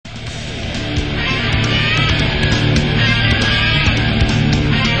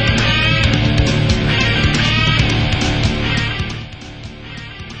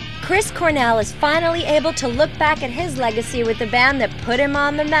Cornell is finally able to look back at his legacy with the band that put him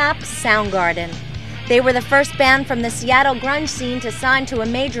on the map, Soundgarden. They were the first band from the Seattle grunge scene to sign to a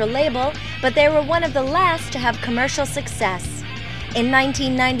major label, but they were one of the last to have commercial success. In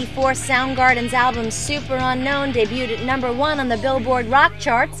 1994, Soundgarden's album Super Unknown debuted at #1 on the Billboard rock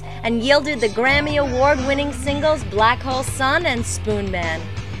charts and yielded the Grammy Award-winning singles Black Hole Sun and Spoon Man.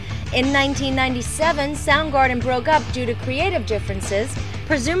 In 1997, Soundgarden broke up due to creative differences,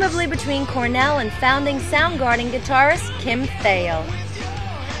 presumably between Cornell and founding Soundgarden guitarist Kim Thayil.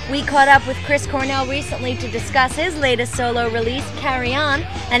 We caught up with Chris Cornell recently to discuss his latest solo release, Carry On,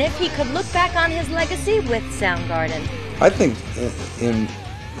 and if he could look back on his legacy with Soundgarden. I think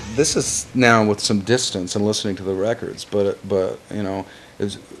this is now with some distance and listening to the records, but you know,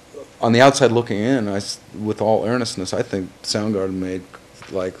 on the outside looking in, with all earnestness, I think Soundgarden made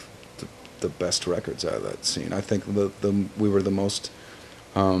like the best records out of that scene. I think we were the most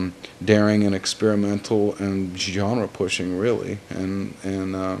daring and experimental and genre pushing, really, and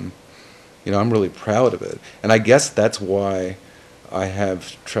you know, I'm really proud of it. And I guess that's why I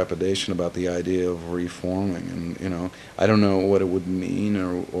have trepidation about the idea of reforming, and you know, I don't know what it would mean,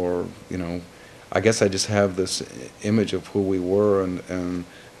 or you know, I guess I just have this image of who we were, and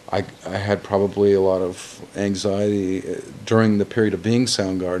I had probably a lot of anxiety during the period of being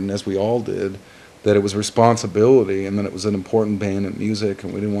Soundgarden, as we all did, that it was responsibility and that it was an important band in music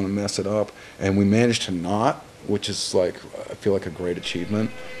and we didn't want to mess it up. And we managed to not, which is like, I feel like a great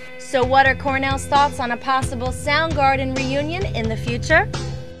achievement. So what are Cornell's thoughts on a possible Soundgarden reunion in the future?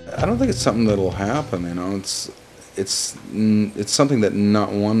 I don't think it's something that'll happen, you know. It's something that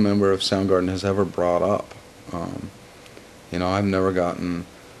not one member of Soundgarden has ever brought up. You know, I've never gotten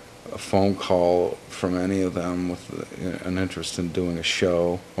a phone call from any of them with an interest in doing a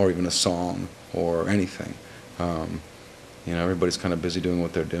show or even a song or anything. You know, everybody's kind of busy doing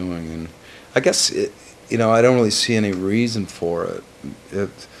what they're doing, and I guess you know, I don't really see any reason for it.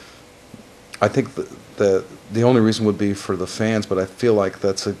 I think that the only reason would be for the fans, but I feel like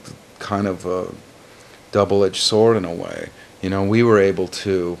that's a kind of a double-edged sword in a way. You know, we were able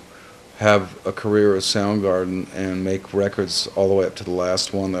to have a career as Soundgarden and make records all the way up to the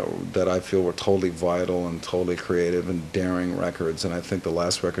last one that I feel were totally vital and totally creative and daring records, and I think the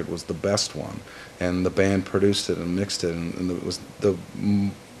last record was the best one, and the band produced it and mixed it, and it was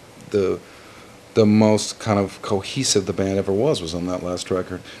the most kind of cohesive the band ever was on that last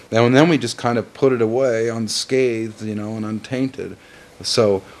record. Now and then we just kind of put it away unscathed, you know, and untainted.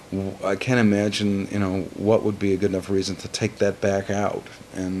 So I can't imagine, you know, what would be a good enough reason to take that back out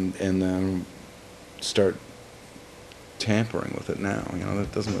and then start tampering with it now. You know,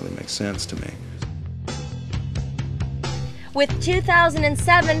 that doesn't really make sense to me. With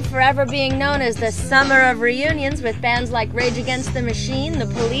 2007 forever being known as the summer of reunions, with bands like Rage Against the Machine, The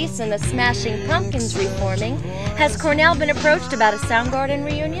Police, and the Smashing Pumpkins reforming, has Cornell been approached about a Soundgarden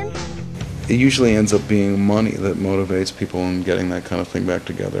reunion? It usually ends up being money that motivates people in getting that kind of thing back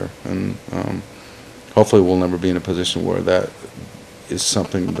together, and hopefully we'll never be in a position where that is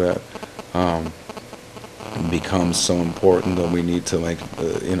something that becomes so important that we need to make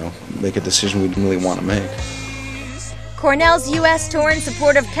a decision we really want to make. Cornell's U.S. tour in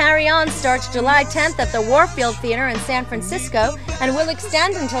support of Carry On starts July 10th at the Warfield Theater in San Francisco and will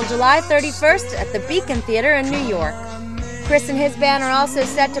extend until July 31st at the Beacon Theater in New York. Chris and his band are also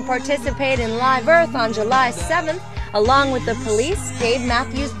set to participate in Live Earth on July 7th, along with The Police, Dave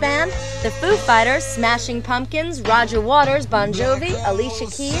Matthews Band, The Foo Fighters, Smashing Pumpkins, Roger Waters, Bon Jovi, Alicia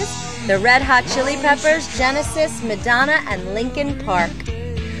Keys, the Red Hot Chili Peppers, Genesis, Madonna, and Linkin Park.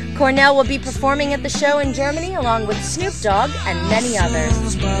 Cornell will be performing at the show in Germany along with Snoop Dogg and many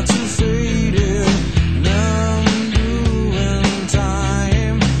others.